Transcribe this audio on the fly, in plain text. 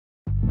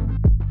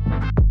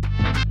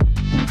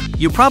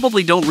You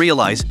probably don't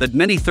realize that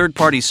many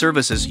third-party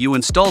services you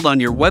installed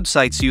on your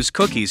websites use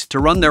cookies to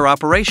run their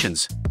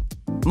operations.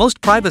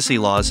 Most privacy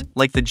laws,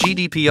 like the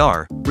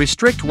GDPR,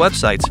 restrict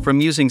websites from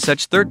using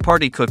such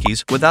third-party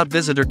cookies without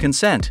visitor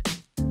consent.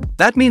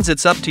 That means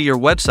it's up to your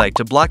website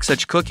to block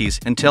such cookies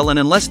until and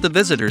unless the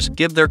visitors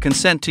give their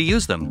consent to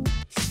use them.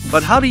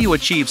 But how do you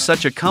achieve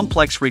such a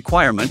complex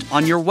requirement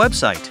on your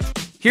website?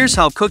 Here's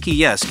how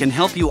CookieYes can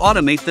help you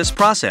automate this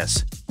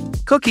process.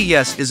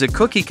 CookieYes is a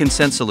cookie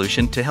consent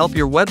solution to help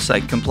your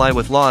website comply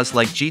with laws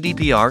like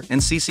GDPR and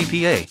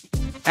CCPA.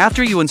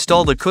 After you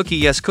install the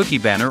CookieYes cookie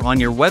banner on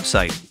your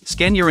website,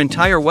 scan your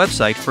entire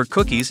website for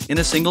cookies in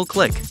a single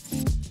click.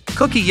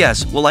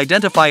 CookieYes will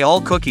identify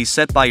all cookies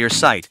set by your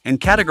site and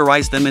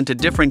categorize them into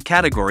different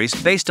categories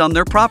based on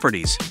their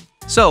properties.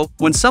 So,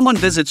 when someone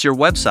visits your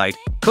website,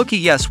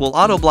 CookieYes will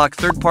auto-block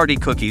third-party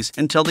cookies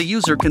until the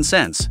user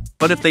consents.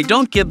 But if they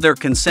don't give their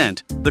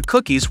consent, the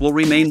cookies will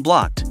remain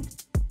blocked.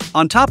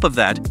 On top of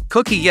that,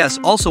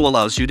 CookieYes also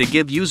allows you to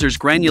give users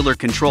granular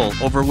control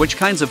over which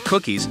kinds of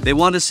cookies they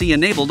want to see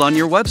enabled on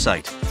your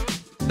website.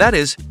 That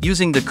is,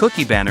 using the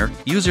cookie banner,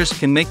 users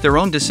can make their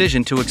own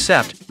decision to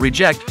accept,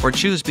 reject, or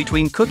choose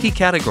between cookie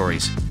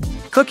categories.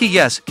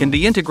 CookieYes can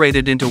be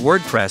integrated into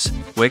WordPress,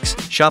 Wix,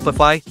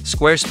 Shopify,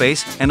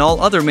 Squarespace, and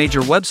all other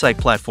major website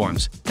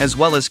platforms, as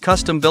well as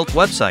custom-built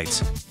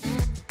websites.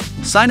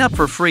 Sign up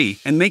for free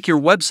and make your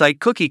website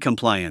cookie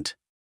compliant.